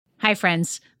Hi,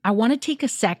 friends. I want to take a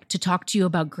sec to talk to you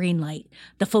about Greenlight,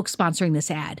 the folks sponsoring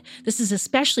this ad. This is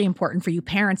especially important for you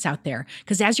parents out there,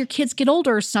 because as your kids get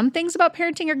older, some things about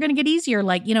parenting are going to get easier,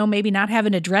 like, maybe not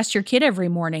having to dress your kid every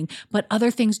morning, but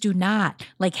other things do not,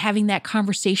 like having that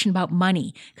conversation about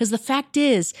money. Because the fact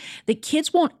is that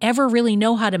kids won't ever really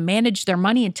know how to manage their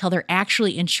money until they're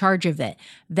actually in charge of it.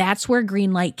 That's where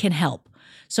Greenlight can help.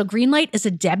 So Greenlight is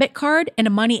a debit card and a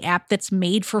money app that's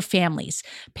made for families.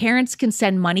 Parents can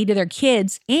send money to their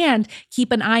kids and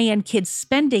keep an eye on kids'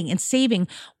 spending and saving,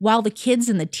 while the kids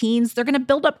and the teens, they're going to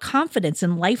build up confidence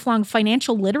and lifelong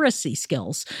financial literacy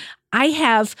skills. I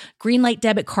have Greenlight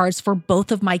debit cards for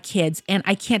both of my kids, and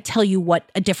I can't tell you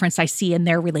what a difference I see in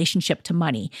their relationship to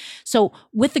money. So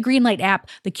with the Greenlight app,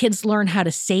 the kids learn how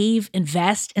to save,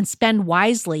 invest, and spend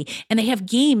wisely, and they have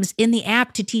games in the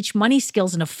app to teach money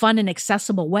skills in a fun and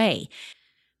accessible way.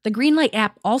 The Greenlight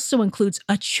app also includes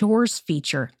a chores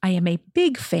feature. I am a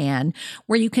big fan,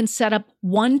 where you can set up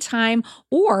one-time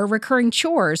or recurring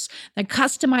chores that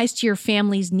customize to your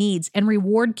family's needs and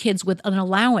reward kids with an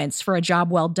allowance for a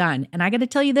job well done. And I got to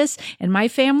tell you this, in my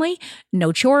family,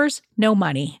 no chores, no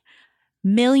money.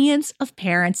 Millions of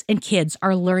parents and kids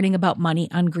are learning about money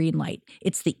on Greenlight.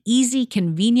 It's the easy,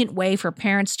 convenient way for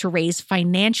parents to raise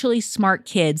financially smart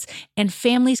kids, and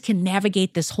families can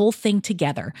navigate this whole thing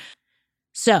together.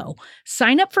 So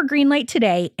sign up for Greenlight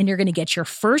today, and you're going to get your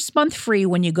first month free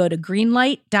when you go to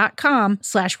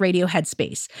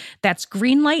greenlight.com/radioheadspace. That's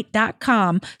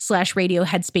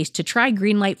greenlight.com/radioheadspace to try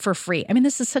Greenlight for free. I mean,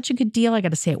 this is such a good deal. I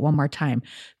got to say it one more time.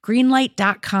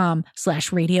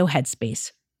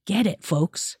 Greenlight.com/radioheadspace. Get it,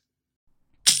 folks.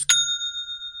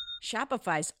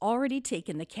 Shopify's already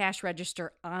taken the cash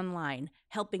register online,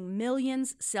 helping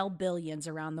millions sell billions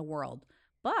around the world.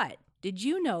 But did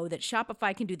you know that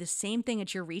Shopify can do the same thing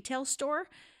at your retail store?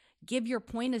 Give your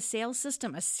point of sale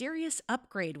system a serious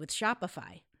upgrade with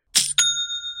Shopify.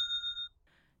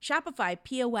 Shopify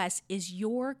POS is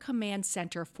your command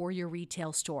center for your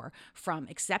retail store. From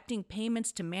accepting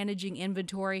payments to managing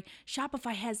inventory,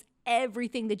 Shopify has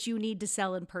everything that you need to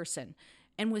sell in person.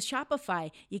 And with Shopify,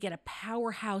 you get a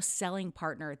powerhouse selling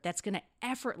partner that's going to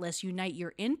effortlessly unite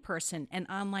your in-person and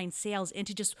online sales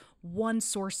into just one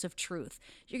source of truth.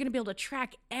 You're going to be able to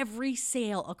track every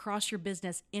sale across your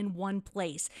business in one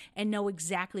place and know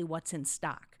exactly what's in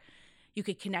stock. You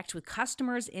could connect with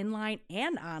customers inline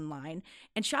and online.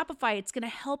 And Shopify, it's going to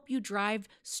help you drive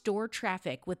store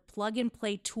traffic with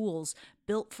plug-and-play tools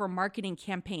built for marketing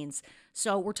campaigns.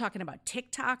 So we're talking about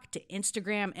TikTok to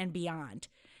Instagram and beyond.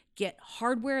 Get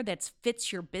hardware that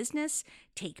fits your business,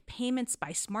 take payments by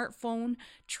smartphone,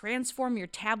 transform your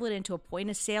tablet into a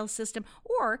point-of-sale system,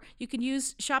 or you can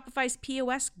use Shopify's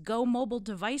POS Go mobile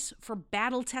device for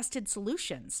battle-tested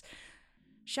solutions.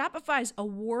 Shopify's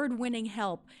award-winning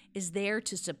help is there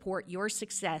to support your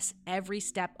success every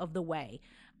step of the way.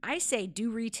 I say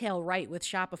do retail right with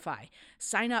Shopify.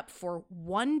 Sign up for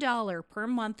 $1 per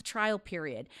month trial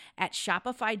period at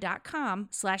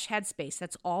shopify.com/headspace.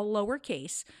 That's all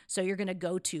lowercase. So you're going to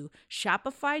go to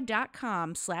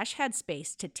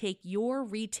shopify.com/headspace to take your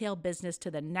retail business to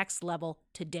the next level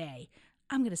today.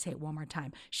 I'm going to say it one more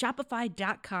time.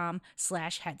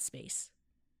 Shopify.com/headspace.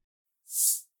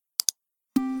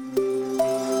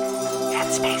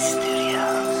 Headspace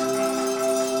Studios.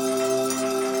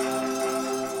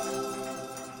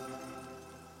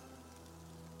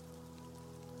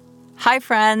 Hi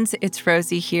friends, it's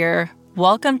Rosie here.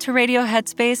 Welcome to Radio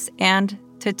Headspace and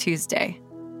to Tuesday.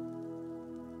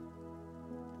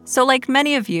 So like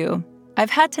many of you, I've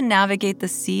had to navigate the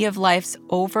sea of life's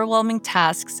overwhelming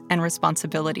tasks and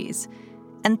responsibilities.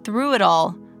 And through it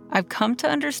all, I've come to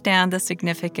understand the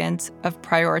significance of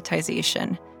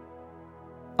prioritization.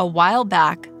 A while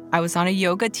back, I was on a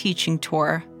yoga teaching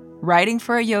tour, writing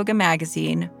for a yoga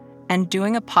magazine, and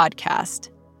doing a podcast,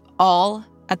 all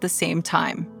at the same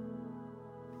time.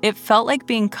 It felt like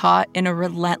being caught in a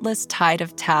relentless tide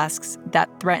of tasks that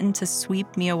threatened to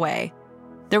sweep me away.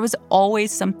 There was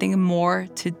always something more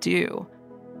to do.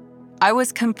 I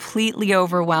was completely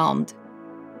overwhelmed.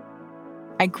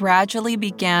 I gradually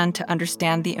began to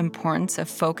understand the importance of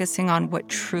focusing on what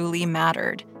truly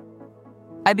mattered.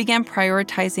 I began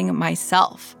prioritizing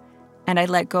myself, and I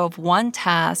let go of one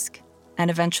task and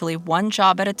eventually one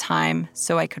job at a time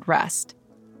so I could rest.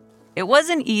 It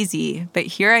wasn't easy, but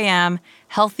here I am,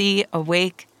 healthy,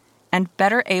 awake, and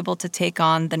better able to take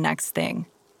on the next thing.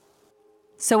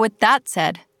 So with that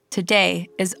said, today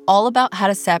is all about how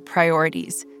to set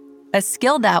priorities, a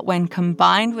skill that, when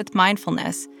combined with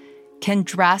mindfulness, can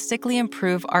drastically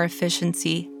improve our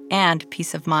efficiency and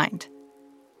peace of mind.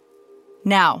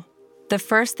 Now, the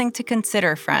first thing to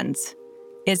consider, friends,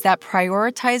 is that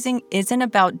prioritizing isn't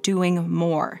about doing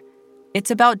more.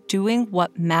 It's about doing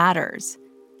what matters.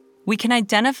 We can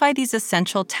identify these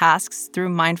essential tasks through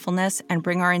mindfulness and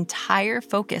bring our entire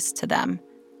focus to them.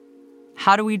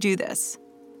 How do we do this?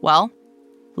 Well,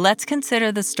 let's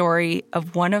consider the story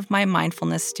of one of my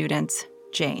mindfulness students,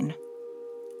 Jane.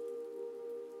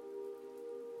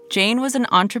 Jane was an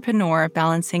entrepreneur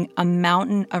balancing a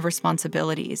mountain of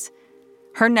responsibilities.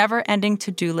 Her never-ending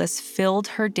to-do list filled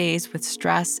her days with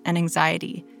stress and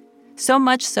anxiety, so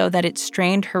much so that it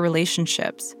strained her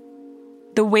relationships.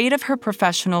 The weight of her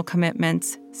professional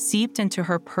commitments seeped into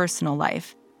her personal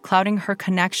life, clouding her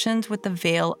connections with the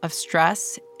veil of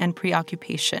stress and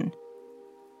preoccupation.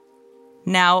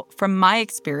 Now, from my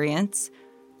experience,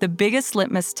 the biggest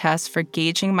litmus test for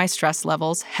gauging my stress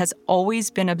levels has always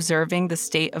been observing the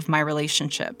state of my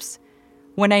relationships.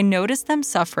 When I noticed them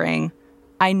suffering,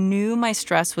 I knew my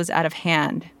stress was out of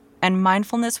hand, and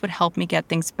mindfulness would help me get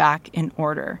things back in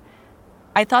order.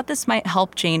 I thought this might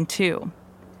help Jane too.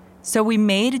 So we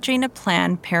made Jane a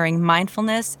plan pairing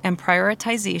mindfulness and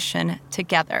prioritization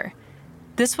together.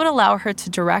 This would allow her to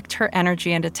direct her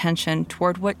energy and attention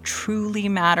toward what truly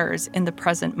matters in the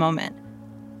present moment.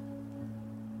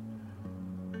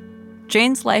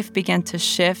 Jane's life began to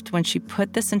shift when she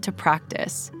put this into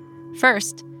practice.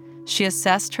 First, she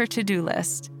assessed her to-do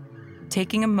list,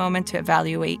 taking a moment to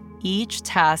evaluate each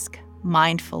task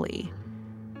mindfully.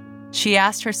 She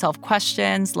asked herself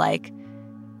questions like,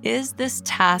 is this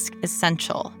task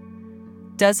essential?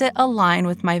 Does it align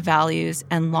with my values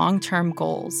and long-term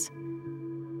goals?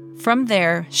 From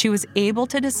there, she was able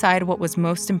to decide what was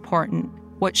most important,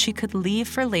 what she could leave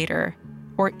for later,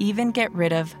 or even get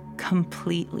rid of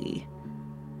completely.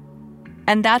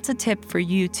 And that's a tip for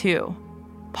you too.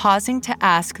 Pausing to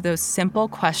ask those simple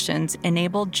questions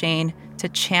enabled Jane to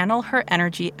channel her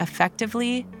energy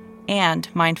effectively and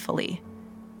mindfully.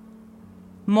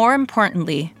 More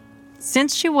importantly,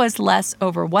 since she was less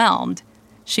overwhelmed,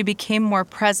 she became more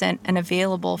present and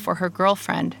available for her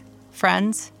girlfriend,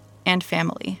 friends, and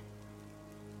family.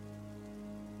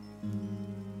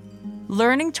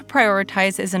 Learning to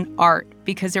prioritize is an art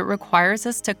because it requires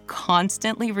us to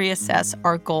constantly reassess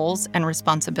our goals and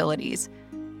responsibilities.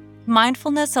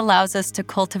 Mindfulness allows us to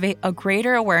cultivate a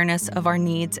greater awareness of our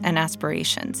needs and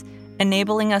aspirations,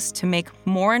 enabling us to make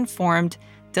more informed,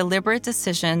 deliberate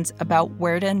decisions about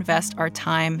where to invest our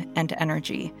time and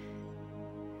energy.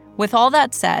 With all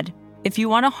that said, if you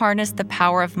want to harness the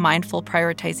power of mindful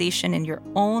prioritization in your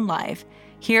own life,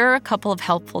 here are a couple of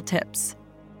helpful tips.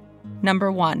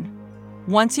 Number 1,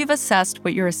 once you've assessed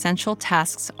what your essential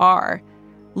tasks are,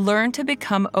 learn to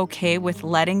become okay with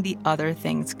letting the other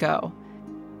things go.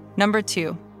 Number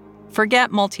 2,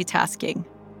 forget multitasking.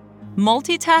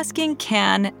 Multitasking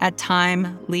can, at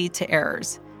times, lead to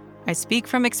errors. I speak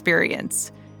from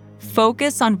experience.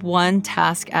 Focus on one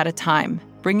task at a time,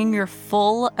 bringing your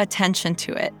full attention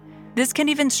to it. This can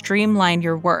even streamline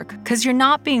your work because you're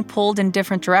not being pulled in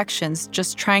different directions,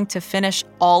 just trying to finish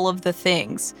all of the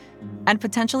things, and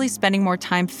potentially spending more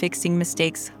time fixing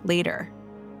mistakes later.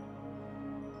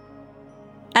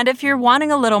 And if you're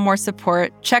wanting a little more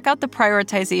support, check out the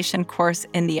prioritization course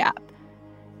in the app.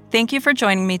 Thank you for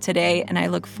joining me today, and I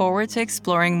look forward to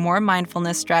exploring more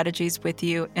mindfulness strategies with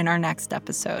you in our next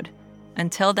episode.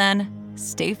 Until then,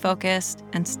 stay focused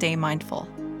and stay mindful.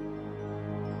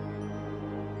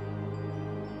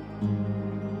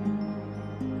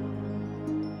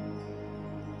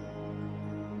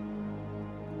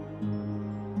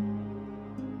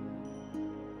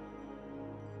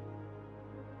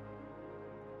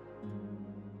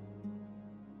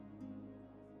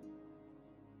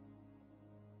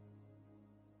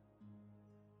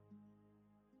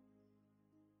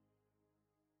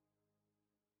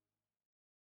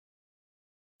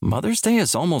 Mother's Day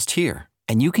is almost here,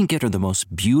 and you can get her the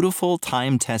most beautiful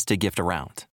time-tested gift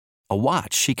around. A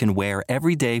watch she can wear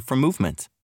every day for Movement.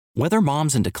 Whether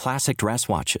mom's into classic dress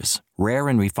watches, rare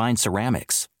and refined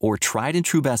ceramics, or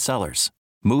tried-and-true bestsellers,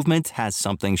 Movement has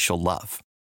something she'll love.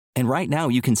 And right now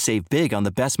you can save big on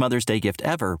the best Mother's Day gift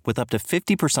ever with up to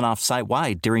 50% off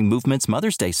site-wide during Movement's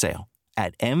Mother's Day sale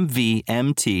at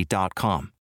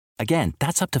mvmt.com. Again,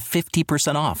 that's up to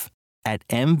 50% off at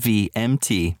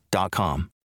mvmt.com.